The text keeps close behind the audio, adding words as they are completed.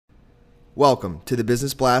Welcome to the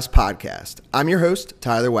Business Blast podcast. I'm your host,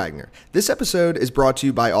 Tyler Wagner. This episode is brought to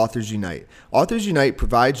you by Authors Unite. Authors Unite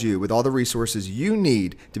provides you with all the resources you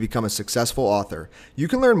need to become a successful author. You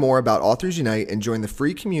can learn more about Authors Unite and join the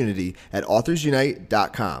free community at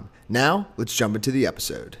authorsunite.com. Now, let's jump into the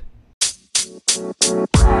episode.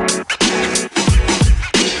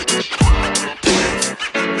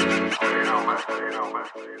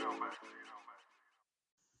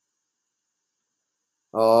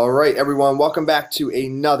 All right, everyone. Welcome back to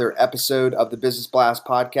another episode of the Business Blast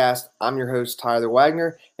podcast. I'm your host, Tyler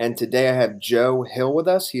Wagner, and today I have Joe Hill with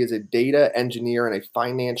us. He is a data engineer in a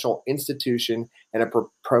financial institution and a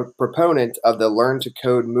proponent of the Learn to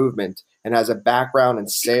Code movement and has a background in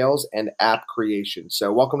sales and app creation.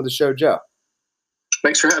 So welcome to the show, Joe.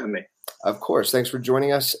 Thanks for having me. Of course. Thanks for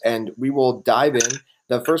joining us, and we will dive in.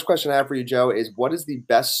 The first question I have for you, Joe, is what is the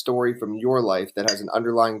best story from your life that has an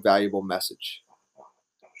underlying valuable message?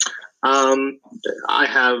 I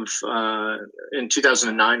have, in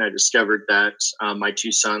 2009, I discovered that my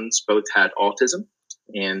two sons both had autism.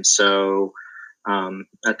 And so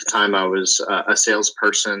at the time I was a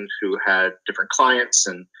salesperson who had different clients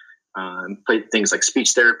and played things like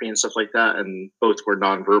speech therapy and stuff like that. And both were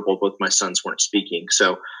nonverbal. Both my sons weren't speaking.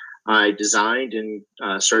 So I designed and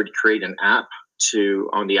started to create an app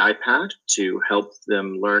on the iPad to help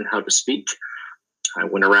them learn how to speak. I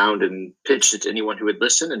went around and pitched it to anyone who would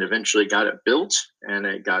listen and eventually got it built, and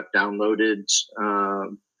it got downloaded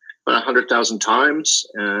about 100,000 times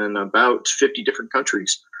in about 50 different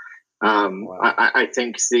countries. Wow. I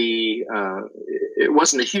think it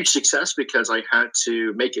wasn't a huge success because I had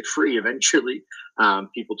to make it free eventually.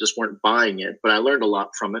 People just weren't buying it, but I learned a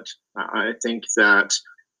lot from it. I think that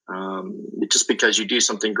just because you do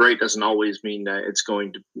something great doesn't always mean that it's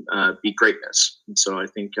going to be greatness. And so I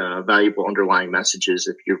think valuable underlying message is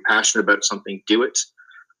if you're passionate about something, do it.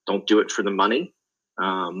 Don't do it for the money.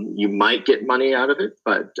 You might get money out of it,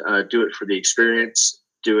 but do it for the experience.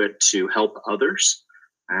 Do it to help others.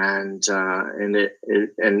 And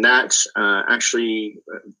that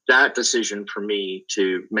decision for me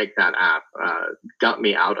to make that app got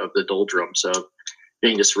me out of the doldrums of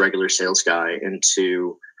being just a regular sales guy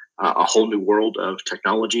into a whole new world of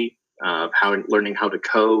technology, of learning how to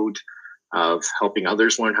code, of helping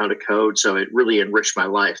others learn how to code. So it really enriched my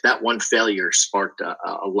life. That one failure sparked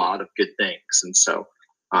a lot of good things. And so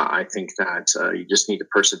I think that you just need to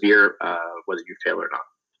persevere whether you fail or not.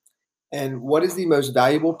 And what is the most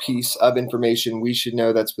valuable piece of information we should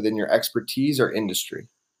know that's within your expertise or industry?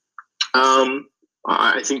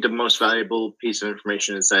 I think the most valuable piece of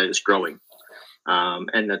information is that it's growing.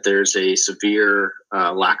 And that there's a severe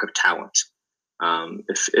lack of talent.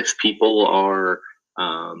 If people are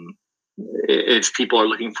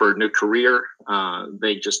looking for a new career,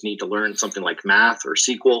 they just need to learn something like math or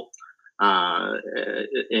SQL,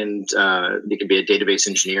 and they can be a database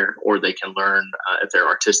engineer, or they can learn if they're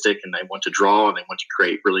artistic and they want to draw and they want to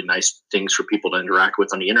create really nice things for people to interact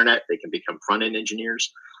with on the internet. They can become front-end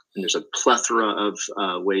engineers, and there's a plethora of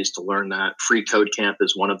ways to learn that. Free Code Camp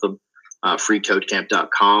is one of them.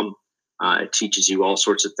 Freecodecamp.com. It teaches you all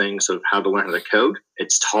sorts of things of how to learn how to code.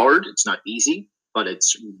 It's hard. It's not easy, but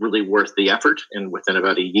it's really worth the effort. And within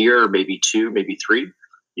about a year, maybe 2, maybe 3,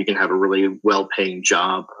 you can have a really well-paying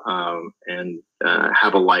job and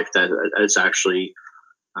have a life that is actually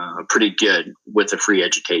pretty good with a free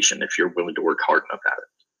education if you're willing to work hard enough at it.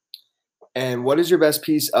 And what is your best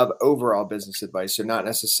piece of overall business advice? So not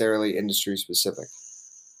necessarily industry specific.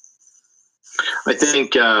 I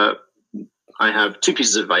think I have 2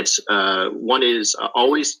 pieces of advice. One is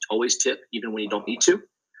always tip, even when you don't need to.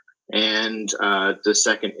 And the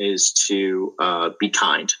second is to be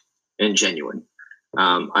kind and genuine.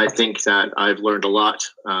 I think that I've learned a lot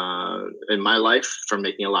in my life from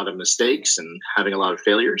making a lot of mistakes and having a lot of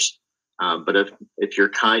failures. But if you're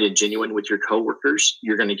kind and genuine with your coworkers,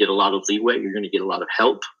 you're going to get a lot of leeway. You're going to get a lot of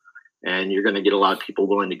help. And you're going to get a lot of people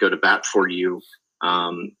willing to go to bat for you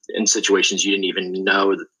in situations you didn't even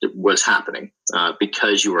know that was happening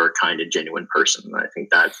because you were a kind and genuine person. And I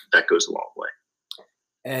think that goes a long way.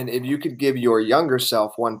 And if you could give your younger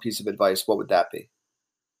self one piece of advice, what would that be?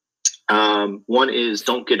 One is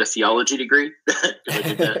don't get a theology degree. I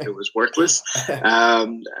did that. It was worthless.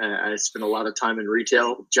 I spent a lot of time in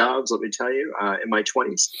retail jobs, let me tell you, in my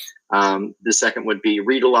 20s. The second would be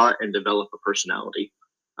read a lot and develop a personality.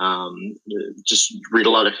 Just read a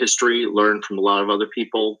lot of history, learn from a lot of other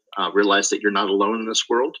people, realize that you're not alone in this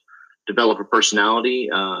world, develop a personality,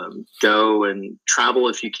 go and travel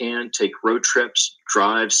if you can, take road trips,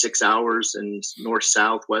 drive 6 hours in north,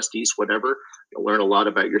 south, west, east, whatever. You'll learn a lot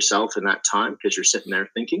about yourself in that time because you're sitting there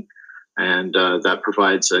thinking. And that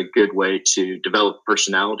provides a good way to develop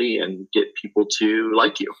personality and get people to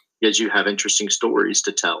like you because you have interesting stories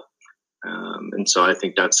to tell. And so I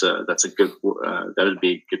think that's a good that would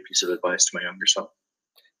be a good piece of advice to my younger self.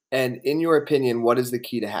 And in your opinion, what is the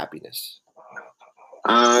key to happiness?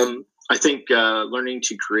 I think learning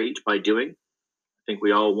to create by doing. I think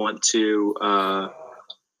we all want to. I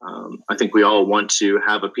think we all want to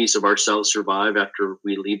have a piece of ourselves survive after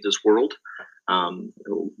we leave this world.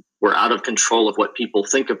 We're out of control of what people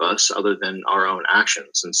think of us other than our own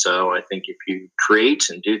actions. And so I think if you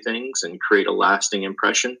create and do things and create a lasting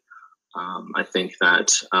impression, I think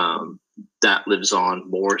that that lives on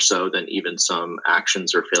more so than even some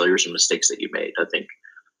actions or failures or mistakes that you made. I think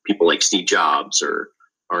people like Steve Jobs or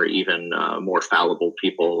even more fallible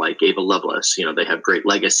people like Ava Lovelace, they have great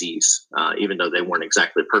legacies, even though they weren't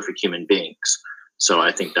exactly perfect human beings. So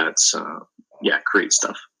I think that's, great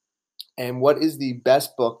stuff. And what is the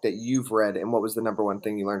best book that you've read, and what was the number one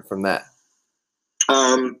thing you learned from that?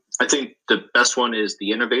 I think the best one is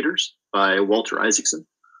The Innovators by Walter Isaacson.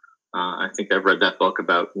 I think I've read that book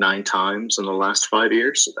about 9 times in the last 5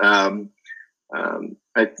 years. I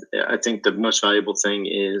think the most valuable thing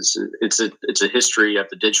is it's a history of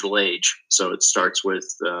the digital age. So it starts with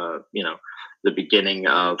the beginning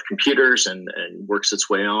of computers and works its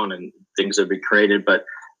way on and things that have been created. But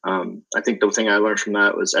I think the thing I learned from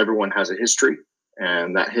that was everyone has a history,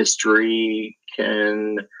 and that history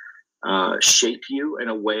can shape you in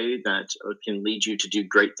a way that can lead you to do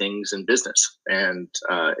great things in business. And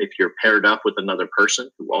if you're paired up with another person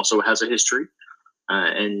who also has a history,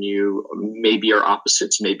 and you maybe are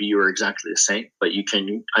opposites, maybe you are exactly the same, but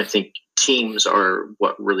I think teams are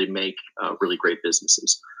what really make really great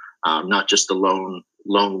businesses, not just the lone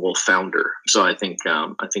wolf founder. So I think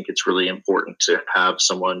it's really important to have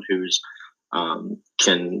someone who's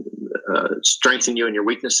can strengthen you in your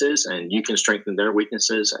weaknesses, and you can strengthen their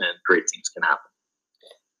weaknesses, and great things can happen.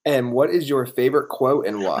 And what is your favorite quote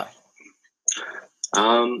and why?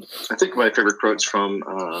 I think my favorite quote's from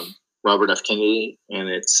Robert F. Kennedy, and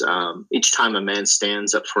it's each time a man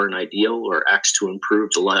stands up for an ideal or acts to improve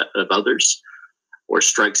the lot of others or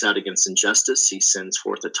strikes out against injustice, he sends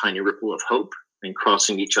forth a tiny ripple of hope, and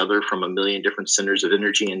crossing each other from a million different centers of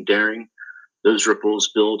energy and daring, those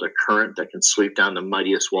ripples build a current that can sweep down the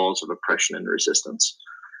mightiest walls of oppression and resistance.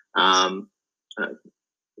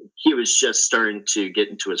 He was just starting to get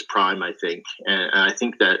into his prime, I think. And I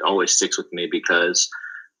think that always sticks with me because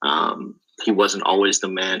he wasn't always the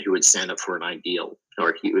man who would stand up for an ideal,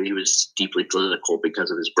 or he was deeply political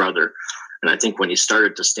because of his brother. And I think when he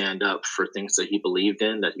started to stand up for things that he believed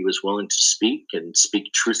in, that he was willing to speak and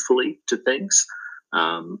speak truthfully to things,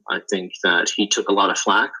 I think that he took a lot of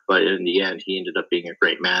flack, but in the end, he ended up being a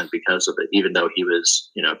great man because of it, even though he was,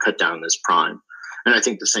 cut down in his prime. And I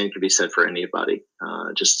think the same can be said for anybody.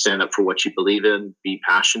 Just stand up for what you believe in, be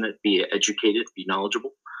passionate, be educated, be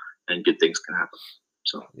knowledgeable, and good things can happen.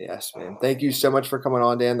 So yes, man. Thank you so much for coming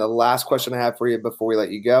on, Dan. The last question I have for you before we let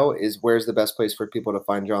you go is, where's the best place for people to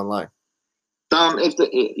find you online?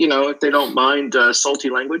 If they don't mind salty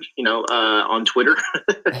language, on Twitter,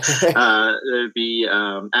 it'd be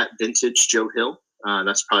at Vintage Joe Hill.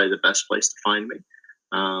 That's probably the best place to find me.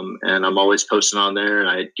 And I'm always posting on there, and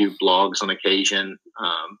I do blogs on occasion.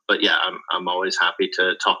 But yeah, I'm always happy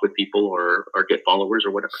to talk with people or get followers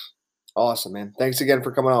or whatever. Awesome, man. Thanks again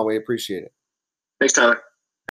for coming on. We appreciate it. Thanks, Tyler.